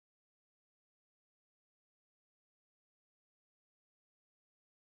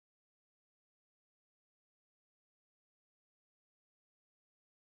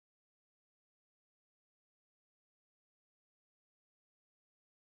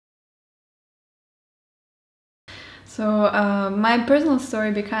My personal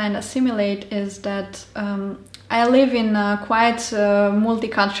story behind Assimilate is that I live in a quite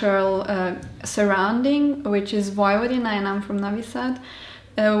multicultural surrounding, which is Vojvodina, and I'm from Novi Sad.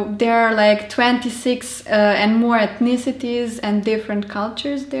 There are like 26 and more ethnicities and different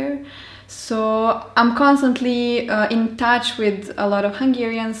cultures there. So I'm constantly in touch with a lot of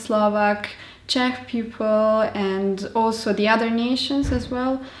Hungarian, Slovak, Czech people, and also the other nations as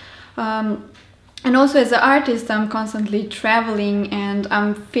well. And also as an artist, I'm constantly traveling and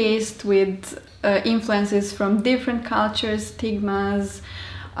I'm faced with influences from different cultures, stigmas,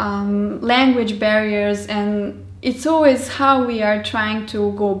 language barriers, and it's always how we are trying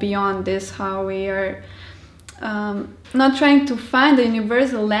to go beyond this, how we are not trying to find a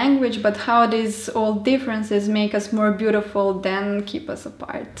universal language, but how these all differences make us more beautiful than keep us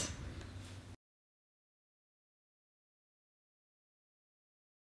apart.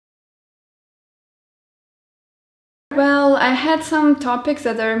 Well, I had some topics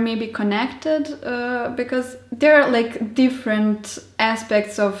that are maybe connected because there are like different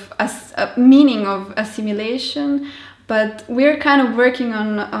aspects of meaning of assimilation, but we're kind of working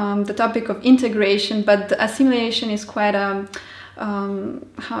on the topic of integration, but the assimilation is quite a,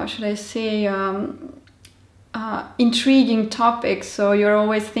 how should I say, intriguing topic, so you're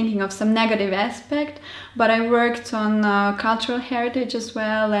always thinking of some negative aspect, but I worked on cultural heritage as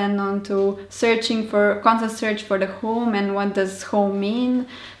well, and on to constant search for the home and what does home mean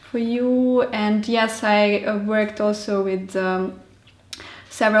for you. And yes, I worked also with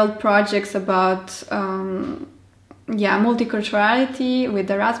several projects about multiculturality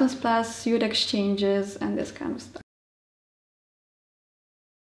with Erasmus Plus, youth exchanges, and this kind of stuff.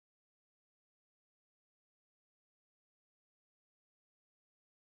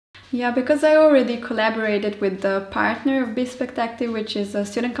 Yeah, because I already collaborated with the partner of Be SpectACTive, which is a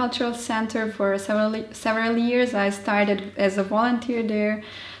student cultural center, for several years. I started as a volunteer there,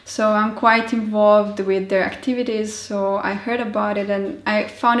 so I'm quite involved with their activities. So I heard about it and I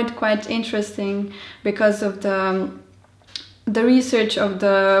found it quite interesting because of the research of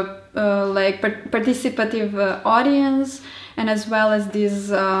the participative audience, and as well as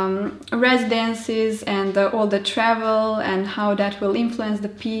these residencies and all the travel and how that will influence the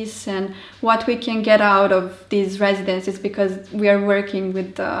piece and what we can get out of these residencies, because we are working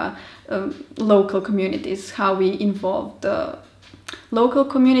with the local communities, how we involve the local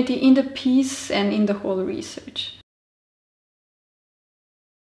community in the piece and in the whole research.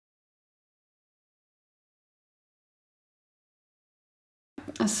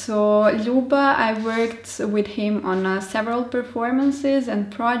 So Ljuba, I worked with him on several performances and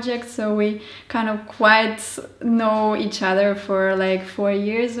projects, so we kind of quite know each other for like 4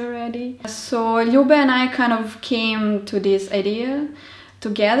 years already. So Ljuba and I kind of came to this idea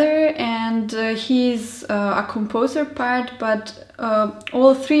together, and he's a composer part, but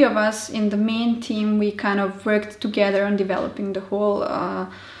all three of us in the main team, we kind of worked together on developing the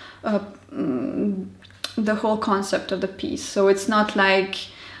whole concept of the piece. So it's not like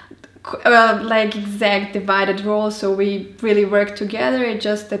exact divided roles, so we really work together. It's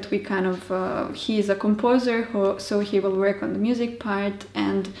just that we kind of he's a composer, so he will work on the music part,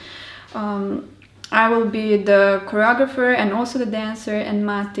 and I will be the choreographer and also the dancer, and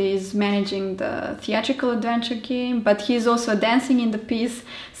Máté is managing the theatrical adventure game, but he's also dancing in the piece,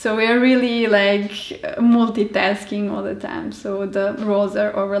 so we're really like multitasking all the time, so the roles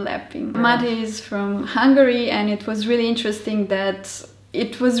are overlapping. Máté is from Hungary, and it was really interesting that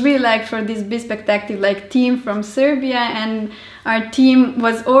it was really like for this Be SpectACTive like team from Serbia, and our team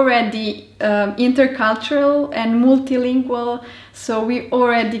was already intercultural and multilingual, so we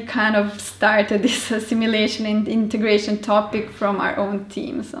already kind of started this assimilation and integration topic from our own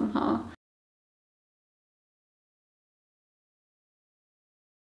team somehow.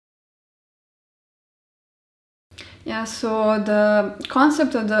 Yeah, so the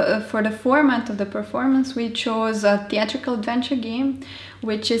concept of for the format of the performance, we chose a theatrical adventure game,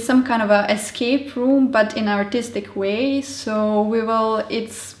 which is some kind of a escape room, but in an artistic way. So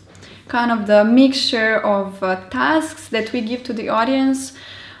it's kind of the mixture of tasks that we give to the audience,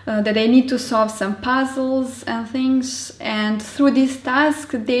 that they need to solve some puzzles and things, and through these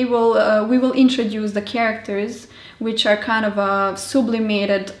tasks we will introduce the characters, which are kind of a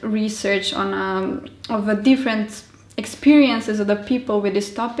sublimated research on of a different experiences of the people with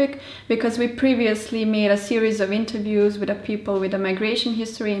this topic, because we previously made a series of interviews with the people with a migration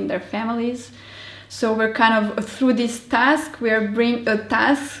history in their families. So we're kind of, through this task,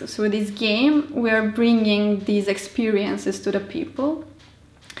 through this game, we are bringing these experiences to the people.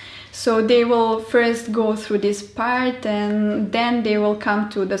 So they will first go through this part, and then they will come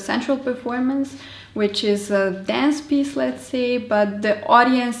to the central performance, which is a dance piece, let's say, but the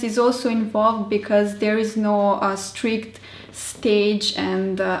audience is also involved because there is no strict stage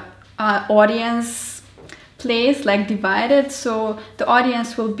and audience place like divided. So the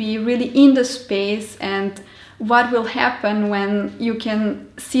audience will be really in the space, and what will happen when you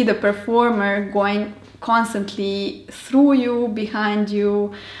can see the performer going constantly through you, behind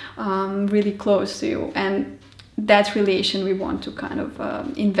you, really close to you. And that relation we want to kind of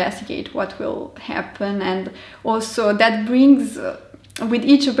investigate what will happen. And also that brings with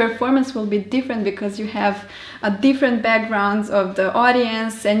each performance will be different because you have different backgrounds of the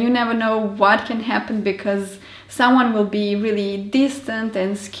audience, and you never know what can happen because someone will be really distant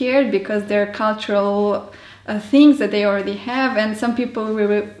and scared because their cultural things that they already have, and some people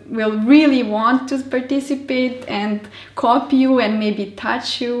will really want to participate and copy you and maybe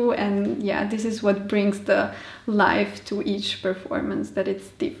touch you. And yeah, this is what brings the life to each performance, that it's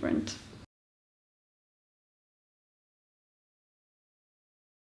different.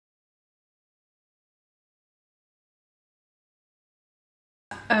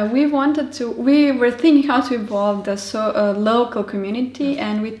 We were thinking how to involve the local community,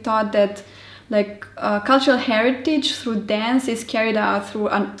 and we thought that like cultural heritage through dance is carried out through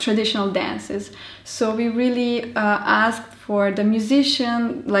traditional dances. So we really asked for the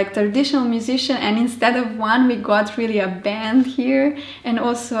musician, like traditional musician, and instead of one we got really a band here, and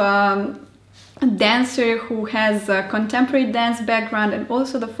also a dancer who has a contemporary dance background and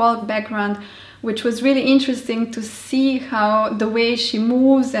also the folk background, which was really interesting to see how the way she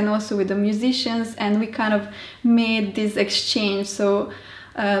moves and also with the musicians, and we kind of made this exchange. So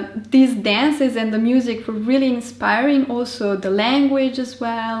these dances and the music were really inspiring, also the language as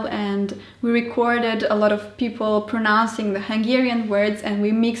well, and we recorded a lot of people pronouncing the Hungarian words and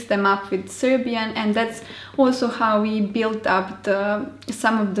we mixed them up with Serbian, and that's also how we built up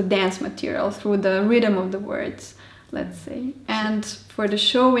some of the dance material through the rhythm of the words, let's say. And for the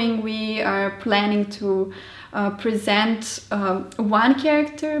showing we are planning to present one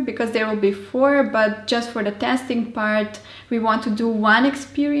character, because there will be 4, but just for the testing part we want to do one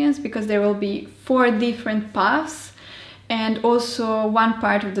experience because there will be 4 different paths, and also one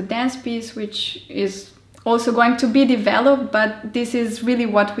part of the dance piece which is also going to be developed, but this is really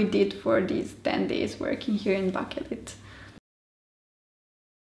what we did for these 10 days working here in Bakelit.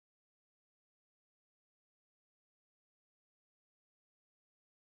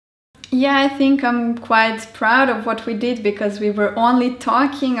 Yeah, I think I'm quite proud of what we did because we were only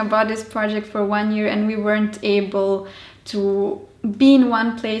talking about this project for 1 year and we weren't able to be in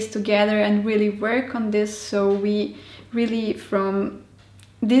one place together and really work on this. So we really, from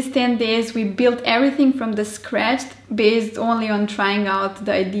these 10 days, we built everything from the scratch based only on trying out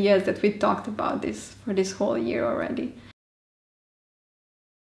the ideas that we talked about this for this whole year already.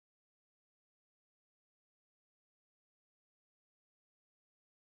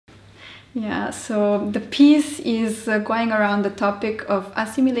 Yeah, so the piece is going around the topic of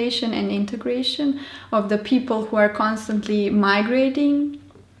assimilation and integration of the people who are constantly migrating,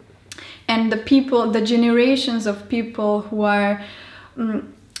 and the generations of people who are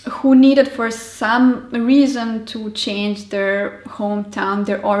who needed for some reason to change their hometown,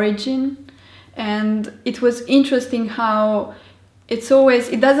 their origin. And it was interesting how it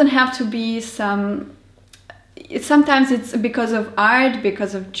doesn't have to be sometimes it's because of art,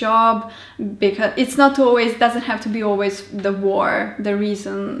 because of job, because it's not always, doesn't have to be always the war, the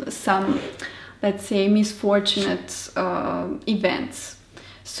reason, some, let's say, misfortunate events.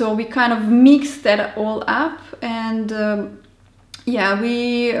 So we kind of mix that all up, and yeah,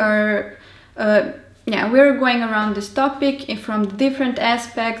 we're going around this topic from different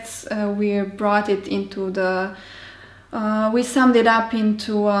aspects. We brought it into we summed it up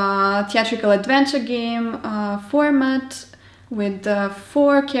into a theatrical adventure game format with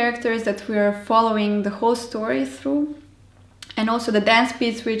 4 characters that we're following the whole story through, and also the dance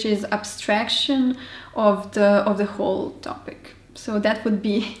piece, which is abstraction of the whole topic. So that would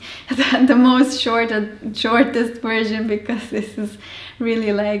be the most shortest version, because this is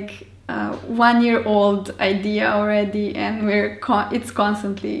really like a 1-year-old idea already, and it's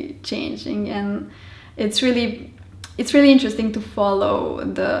constantly changing, and it's really interesting to follow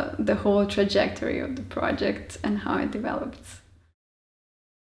the whole trajectory of the project and how it develops.